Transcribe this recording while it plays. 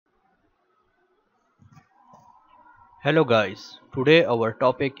Hello guys, today our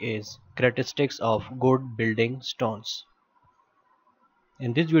topic is characteristics of good building stones.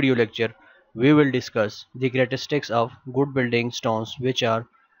 In this video lecture, we will discuss the characteristics of good building stones, which are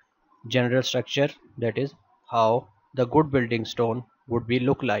general structure, that is how the good building stone would be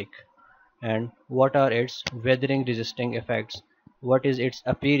look like, and what are its weathering resisting effects, what is its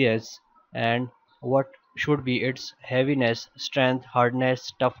appearance, and what should be its heaviness, strength,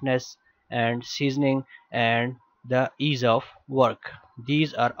 hardness, toughness, and seasoning, and the ease of work.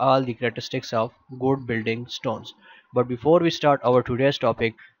 These are all the characteristics of good building stones. But before we start our today's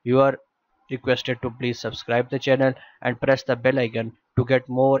topic, you are requested to please subscribe the channel and press the bell icon to get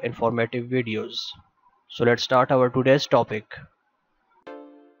more informative videos. So let's start our today's topic.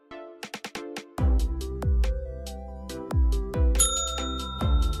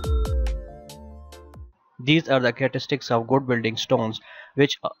 These are the characteristics of good building stones,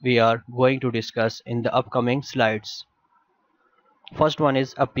 which we are going to discuss in the upcoming slides. First one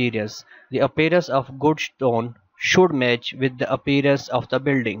is appearance. The appearance of good stone should match with the appearance of the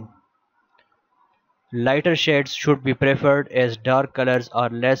building. Lighter shades should be preferred as dark colors are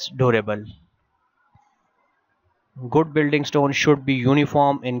less durable. Good building stone should be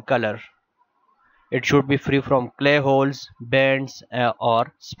uniform in color. It should be free from clay holes, bends,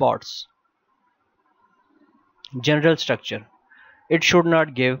 or spots. General structure. It should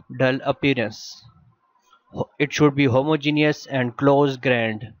not give dull appearance. It should be homogeneous and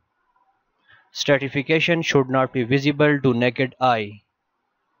close-grained. Stratification should not be visible to naked eye.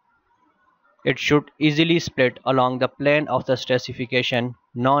 It should easily split along the plane of the stratification,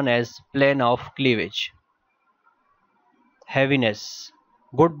 known as plane of cleavage. Heaviness.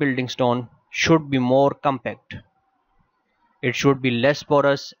 Good building stone should be more compact. It should be less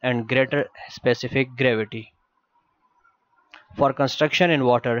porous and greater specific gravity. For construction in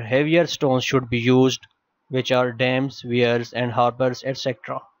water, heavier stones should be used, which are dams, weirs, and harbors,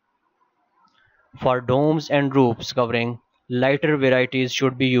 etc. For domes and roofs covering, lighter varieties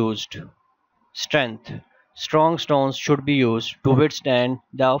should be used. Strength. Strong stones should be used to withstand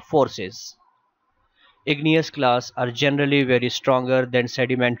the forces. Igneous clays are generally very stronger than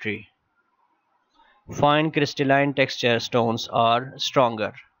sedimentary. Fine crystalline texture stones are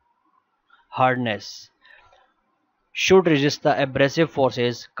stronger. Hardness. Should resist the abrasive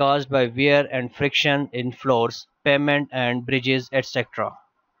forces caused by wear and friction in floors, pavement and bridges, etc.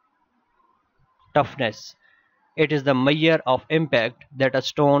 Toughness. It is the measure of impact that a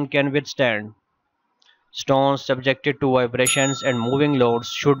stone can withstand. Stones subjected to vibrations and moving loads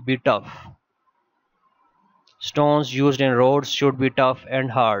should be tough. Stones used in roads should be tough and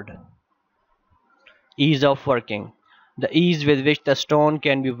hard. Ease of working. The ease with which the stone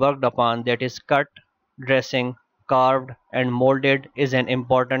can be worked upon, that is cut, dressing, carved, and molded, is an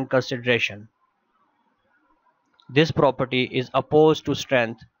important consideration. This property is opposed to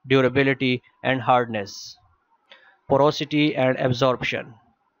strength, durability, and hardness. Porosity and absorption.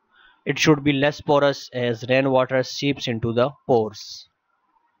 It should be less porous as rainwater seeps into the pores.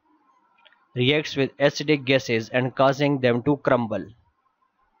 Reacts with acidic gases and causing them to crumble.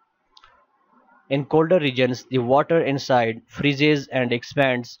 In colder regions, the water inside freezes and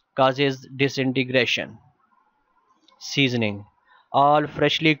expands, causes disintegration. Seasoning. All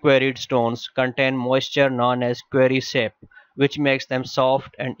freshly quarried stones contain moisture known as quarry sap, which makes them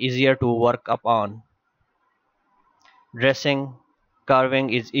soft and easier to work upon. Dressing. Carving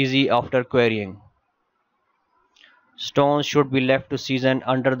is easy after quarrying. Stones should be left to season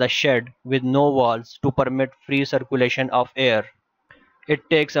under the shed with no walls to permit free circulation of air. It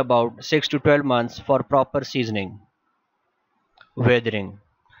takes about 6 to 12 months for proper seasoning. Weathering.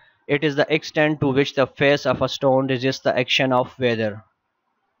 It is the extent to which the face of a stone resists the action of weather.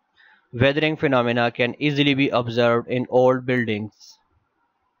 Weathering phenomena can easily be observed in old buildings.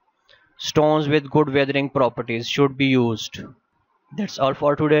 Stones with good weathering properties should be used. That's all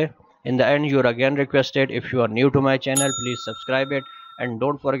for today. In the end, you are again requested, if you are new to my channel, please subscribe it and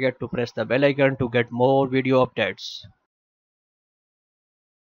don't forget to press the bell icon to get more video updates.